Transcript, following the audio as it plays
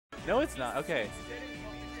No, it's not. Okay.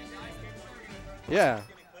 Yeah.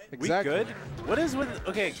 Exactly. We good? What is with...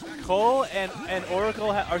 Okay, Cole and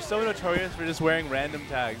Oracle are so notorious for just wearing random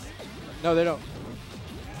tags. No, they don't.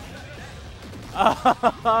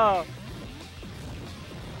 Oh.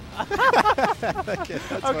 Okay,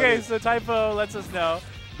 funny. so Typo lets us know,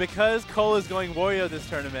 because Cole is going Wario this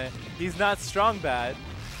tournament, he's not strong bad,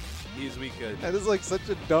 he's weak good. That is like such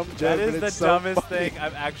a dumb joke. That is but the it's so dumbest funny. thing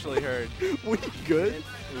I've actually heard. Weak good?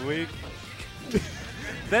 Weak.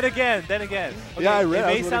 Then again. Okay, Yeah, I read. it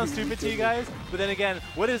I may was sound wondering if stupid to you you did. guys, but then again,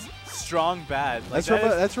 what is strong bad? Like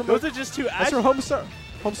That's from those are just two That's from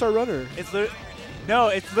Homestar Runner. No,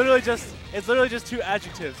 it's literally just two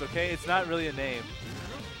adjectives, okay? It's not really a name.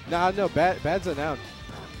 Nah, no, bad's a noun.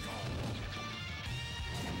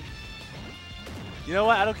 You know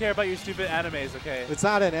what? I don't care about your stupid animes, okay? It's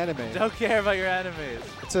not an anime. Don't care about your animes.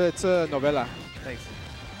 It's a novela. Thanks.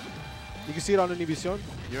 You can see it on Univision.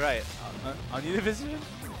 You're right. On Univision?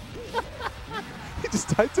 He just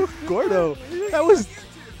typed to Gordo. That was.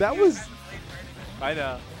 I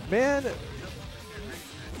know. Man.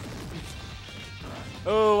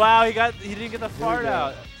 Oh wow, he didn't get the fart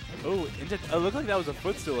out. Oh, it looked like that was a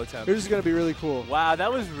footstool attempt. Here's gonna be really cool. Wow,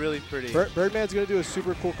 that was really pretty. Birdman's gonna do a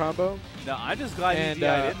super cool combo. No, I'm just glad he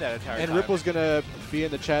DI'd in that entire time. And Ripple's gonna be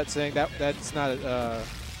in the chat saying that's not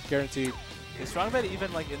guaranteed. Is Strongbad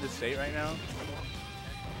even like in the state right now?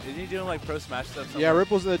 Isn't he doing like pro smash stuff somewhere? Yeah,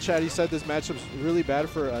 Ripple's in the chat. He said this matchup's really bad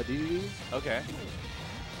for DDD. Okay.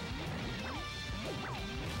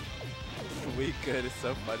 We good. It's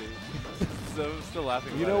so funny. I'm still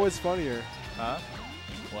laughing. You know what's funnier? Huh?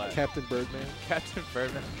 What? Captain Birdman. Captain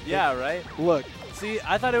Birdman. Yeah, right? Look. See,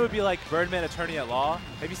 I thought it would be like Birdman Attorney at Law.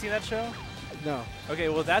 Have you seen that show? No. Okay,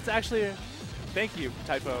 well that's actually... Thank you,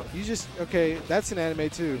 Typo. You just... Okay, that's an anime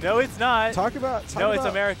too. No, it's not. It's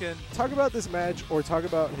American. Talk about this match or talk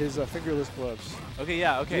about his fingerless gloves. Okay,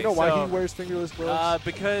 yeah, okay. You know why he wears fingerless gloves?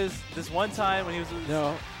 Because this one time when he was...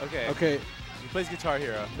 No. Okay. Okay. He plays Guitar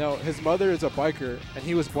Hero. No, his mother is a biker, and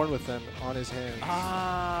he was born with them on his hands.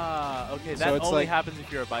 Ah, okay. That So it's only like, happens if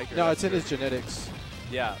you're a biker. No, it's in his genetics.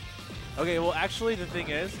 Yeah. Okay, well, actually, the thing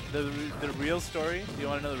is, the real story, do you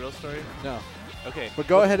want to know the real story? No. Okay. But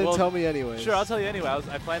go ahead and tell me anyway. Sure, I'll tell you anyway.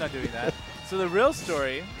 I plan on doing that. So the real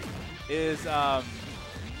story is, damn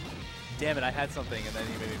it, I had something, and then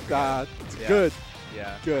you made me forget. Yeah. Good.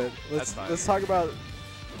 Yeah. Good. Let's talk about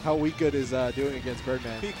how Weak Good is doing against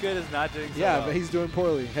Birdman. Weak Good is not doing so Yeah, well. but he's doing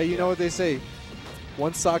poorly. Hey, you know what they say?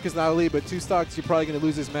 One stock is not a lead, but two stocks, you're probably going to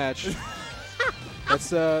lose this match. That's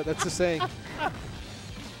the saying.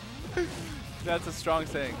 That's a strong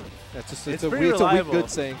saying. It's a weak good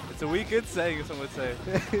saying. It's a weak good saying, some would say.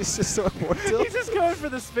 He's just so immortal. He's just going for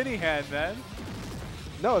the spinny hand, man.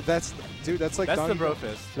 No, that's like that's the bro Kong.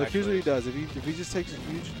 fist. Look, here's what he does. If he just takes a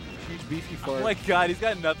huge beefy fart. Oh my god, he's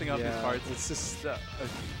got nothing off these parts. It's just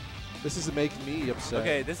this is making me upset.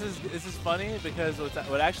 Okay, this is funny because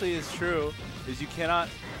what actually is true is you cannot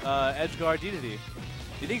edge guard DDD.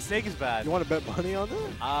 You think Snake is bad? You want to bet money on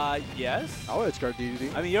that? Yes. I'll edge guard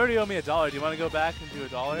DDD. I mean, you already owe me $1. Do you want to go back and do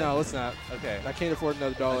 $1? No, let's not. Okay. I can't afford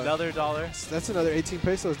another $1. Another $1? That's another 18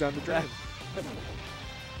 pesos down the drain.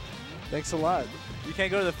 Thanks a lot. You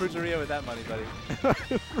can't go to the Fruiteria with that money, buddy.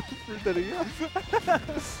 Fruiteria?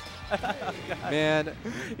 Oh, man.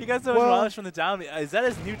 He got so much mileage from the down B. Is that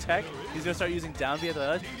his new tech? He's going to start using down B at the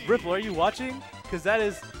edge? Ripple, are you watching? Because that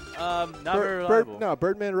is not very reliable. No,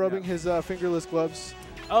 Birdman rubbing his fingerless gloves.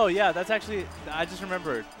 Oh, yeah, that's actually, I just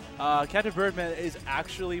remembered. Captain Birdman is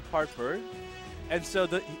actually part bird. And so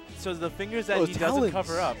the fingers that he doesn't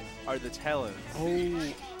cover up are the talons.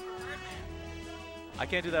 Oh. I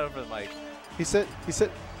can't do that over the mic. He said,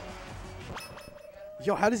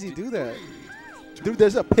 yo, how does he do that? Dude,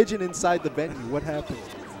 there's a pigeon inside the venue. What happened?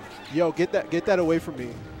 Yo, get that away from me.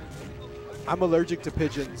 I'm allergic to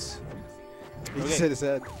pigeons. He just hit his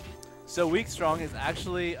head. So Weak Strong is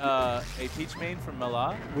actually a Peach main from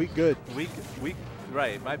Mela. Weak Good. Weak,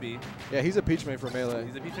 right, it might be. Yeah, he's a Peach main from Melee.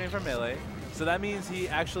 He's a Peach main from Melee. So that means he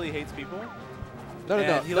actually hates people? No.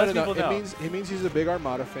 He lets people know. It means he's a big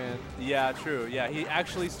Armada fan. Yeah, true. Yeah, he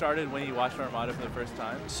actually started when he watched Armada for the first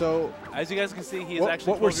time. So as you guys can see, he is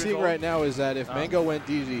actually what we're seeing right now is that if Mango went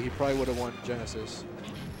DZ, he probably would have won Genesis.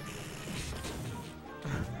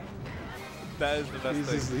 That is the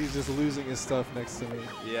best thing. He's just losing his stuff next to me.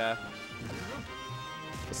 Yeah.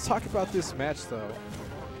 Let's talk about this match, though.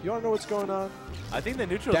 You want to know what's going on? I think the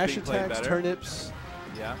neutral dash being played attacks, better. Turnips,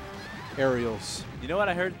 yeah, aerials. You know what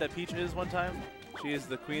I heard that Peach is one time? She is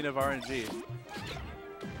the queen of RNG.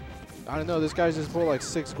 I don't know. This guy's just pulled like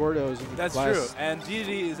 6 Gordos. That's true. And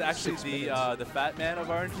DDD is actually the fat man of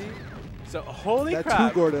RNG. So holy that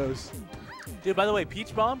crap. Two Gordos. Dude, by the way,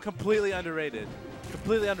 Peach Bomb, completely underrated.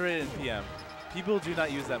 Completely underrated in PM. People do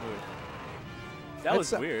not use that move. That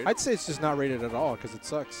was weird. I'd say it's just not rated at all because it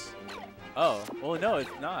sucks. Oh, well, no, it's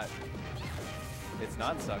not. It's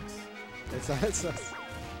not sucks. It's not, it sucks.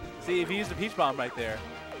 See, if you used the Peach Bomb right there,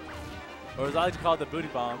 or as I like to call it, the Booty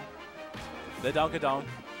Bomb, the Donka-Donk,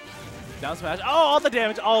 down smash. Oh, all the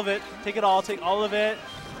damage, all of it. Take it all, take all of it.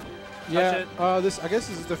 Yeah, I guess this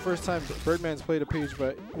is the first time Birdman's played a Peach,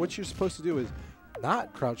 but what you're supposed to do is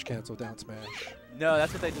not crouch cancel down smash. No,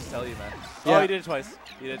 that's what they just tell you, man. Yeah. Oh, he did it twice.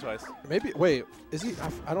 He did it twice. Maybe, wait, is he?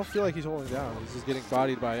 I don't feel like he's holding down. He's just getting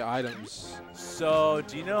bodied by items. So,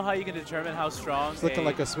 do you know how you can determine how strong It's looking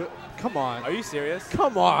like a come on. Are you serious?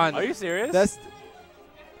 Come on. Are you serious?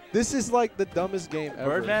 This is like the dumbest game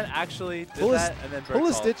ever. Birdman actually did that, and then Bird pull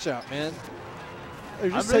a called. Stitch out, man. Or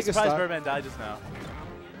just I'm really take a surprised stock. Birdman died just now.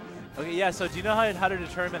 Okay, yeah, so do you know how to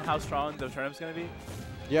determine how strong the turnips going to be?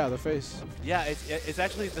 Yeah, the face. Yeah, it's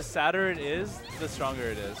actually the sadder it is, the stronger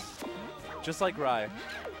it is. Just like rye.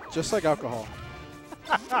 Just like alcohol.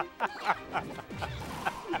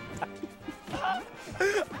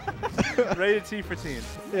 Rated T for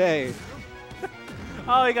teens. Yay.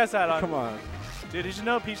 Oh, he got sat on. Come on. Dude, did you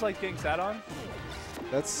know Peach likes getting sat on?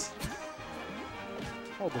 That's...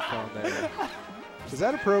 Hold the phone there. Is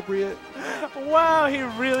that appropriate? Wow, he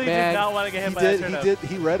really did not want to get hit by that turnip.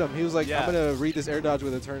 He read him. He was like, Yeah. I'm going to read this air dodge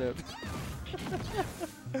with a turnip.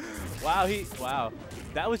 Wow.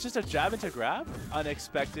 That was just a jab into grab?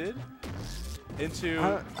 Unexpected. Into...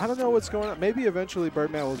 I don't know what's going on. Maybe eventually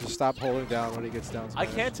Birdman will just stop holding down when he gets down smash. I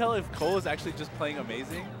can't tell if Cole is actually just playing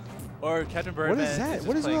amazing or Captain Birdman. What is that?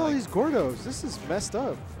 What is with all these Gordos? This is messed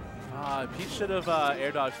up. Peach should have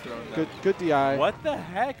air dodge thrown them. Good DI. What the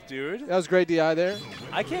heck, dude? That was great DI there.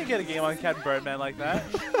 I can't get a game on Captain Birdman like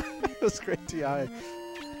that. That was great DI.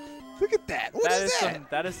 Look at that. What is that?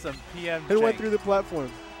 That is some PM. It went through the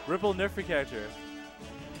platform. Ripple nerfy character.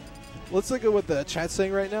 Let's look at what the chat's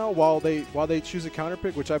saying right now while they choose a counter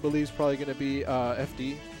pick, which I believe is probably going to be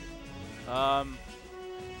FD.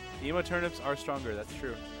 Emo turnips are stronger. That's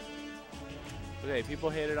true. Okay, people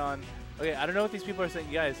hated on. Okay, I don't know what these people are saying.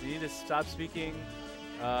 Guys, you need to stop speaking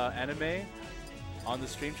anime on the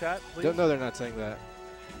stream chat, please. No, they're not saying that.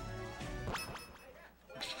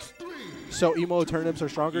 So emo turnips are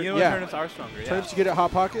stronger? Emo turnips are stronger, yeah. Turnips you get at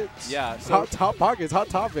Hot Pockets? Yeah. So hot Pockets, Hot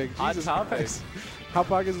Topic. Hot Jesus Topic. Christ. Hot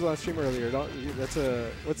Pockets was on stream earlier.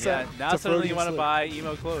 What's that? Now suddenly you want to buy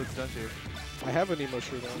emo clothes, don't you? I have an emo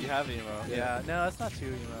shirt on. You have emo. Yeah. No, that's not too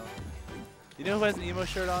emo. You know who has an emo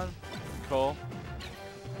shirt on? Cole.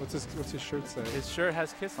 What's his shirt say? His shirt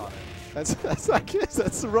has Kiss on it. That's not Kiss.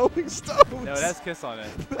 That's the Rolling Stones. No, it has Kiss on it.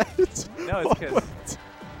 No, it's Kiss.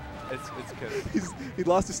 It's Kiss. He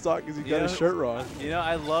lost his stock because he got his shirt wrong. You know,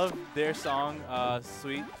 I love their song,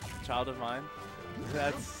 "Sweet Child of Mine."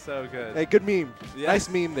 That's so good. Hey, good meme. Yeah. Nice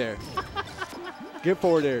meme there. Get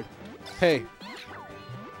forward there. Hey,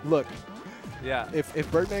 look. Yeah.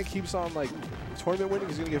 If Birdman keeps on like tournament winning,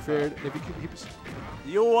 he's gonna get fared. If he keeps.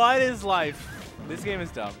 What is life? This game is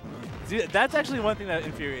dumb. See, that's actually one thing that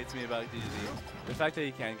infuriates me about DDD. The fact that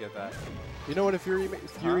you can't get that. You know what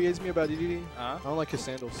infuriates me about DDD? I don't like his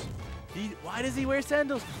sandals. Why does he wear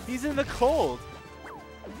sandals? He's in the cold.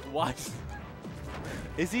 What?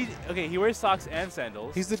 Is he okay? He wears socks and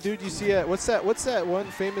sandals. He's the dude you see at what's that one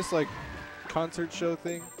famous like concert show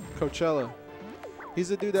thing? Coachella. He's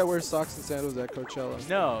the dude that wears socks and sandals at Coachella.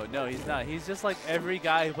 No, he's not. He's just like every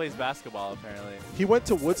guy who plays basketball, apparently. He went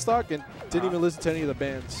to Woodstock and didn't even listen to any of the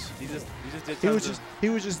bands. He just did. He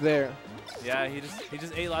was just there. Yeah, he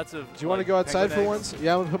just ate lots of. Do you want to go outside for once?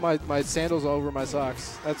 Yeah, I'm gonna put my sandals all over my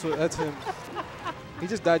socks. That's him. He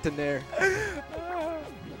just died to Nair.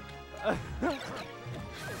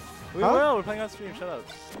 We will. We're playing on stream. Shut up.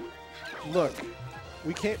 Look,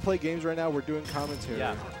 we can't play games right now. We're doing commentary.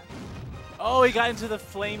 Yeah. Oh, he got into the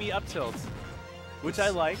flamey up tilt, which I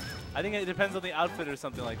like. I think it depends on the outfit or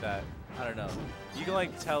something like that. I don't know. You can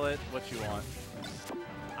like tell it what you want.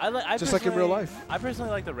 I just like in real life. I personally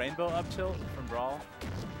like the rainbow up tilt from Brawl.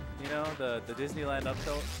 You know, the Disneyland up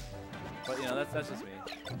tilt. But you know, that's just me.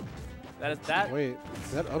 That. Wait,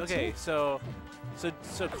 is that up okay, tilt?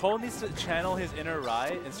 so Cole needs to channel his inner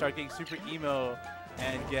Rai and start getting super emo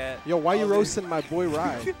and get. Yo, why you roasting my boy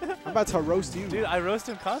Rai? I'm about to roast you. Dude, I roast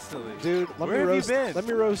him constantly. Dude, let me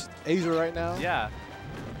roast Asia right now. Yeah.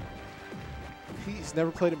 He's never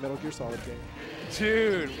played a Metal Gear Solid game.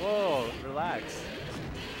 Dude, whoa, relax.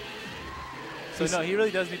 So no, he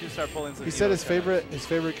really does need to start pulling some. He said his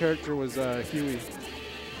favorite character was Huey.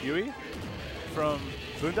 Huey? From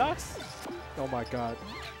Boondocks? Oh my God.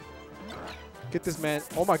 Get this man.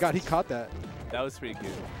 Oh my God, he caught that. That was pretty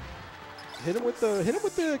cute. Hit him with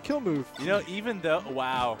the kill move. You know, even though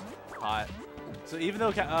hot. So even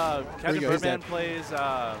though Captain Birdman plays,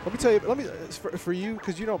 let me tell you. For you,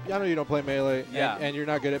 because I know you don't play melee. Yeah. And you're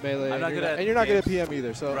not good at melee. I'm not good at and you're not good at games. PM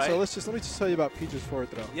either. So Right? so let me just tell you about Peach's forward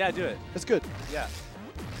throw. Yeah, do it. It's good. Yeah.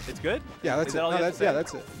 It's good? Yeah, that's Is it. that all you have to say? Yeah,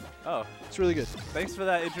 that's it. Oh, It's really good. thanks for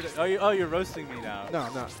that introduction. Oh, you're roasting me now. No.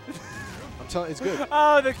 I'm telling you, it's good.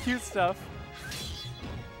 Oh, the cute stuff.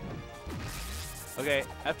 Okay,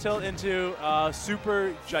 F tilt into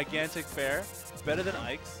super gigantic fair. It's better than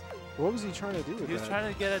Ike's. What was he trying to do with that? He was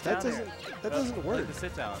trying to get it That down doesn't. there. That doesn't work. Like the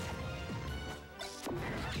sit down.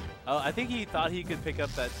 Oh, I think he thought he could pick up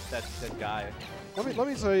that guy. Let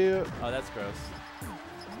me tell you. Oh, that's gross.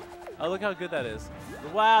 Oh, look how good that is.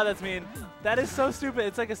 Wow, that's mean. That is so stupid.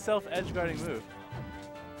 It's like a self-edge guarding move.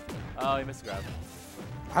 Oh, he missed the grab.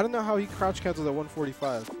 I don't know how he crouch canceled at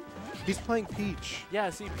 145. He's playing Peach. Yeah,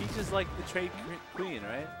 see, Peach is like the trade queen,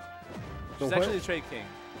 right? The She's what? actually the trade king.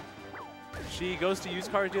 She goes to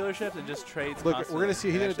used car dealerships and just trades. Look, constantly. we're gonna see.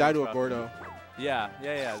 He's And gonna actually die to makes a profit. Gordo.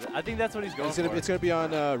 Yeah. I think that's what he's going for. It's gonna be on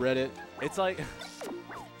Reddit. It's like,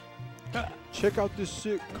 Check out this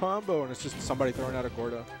sick combo, and it's just somebody throwing out a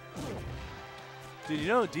Gordo. dude, you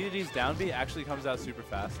know DDD's down B actually comes out super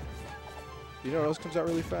fast. You know what else comes out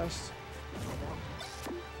really fast?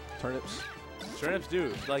 Turnips. Turnips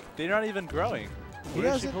do. Like, they're not even growing. He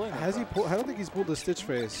Where is she hasn't. pulling them Has he from? pulled? I don't think he's pulled a Stitch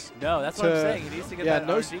face. No, that's what I'm saying. He needs to get that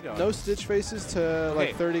RNG going. no Stitch faces to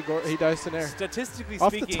like 30. He dies in air. Statistically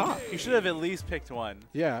Off the speaking, top. you should have at least picked one.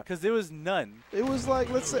 Yeah. Because there was none. It was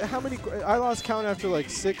like, let's say, how many? I lost count after like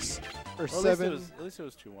 6 or Well, 7 at least it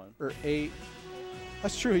was 2-1. or 8.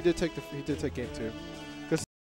 That's true. He did take game 2.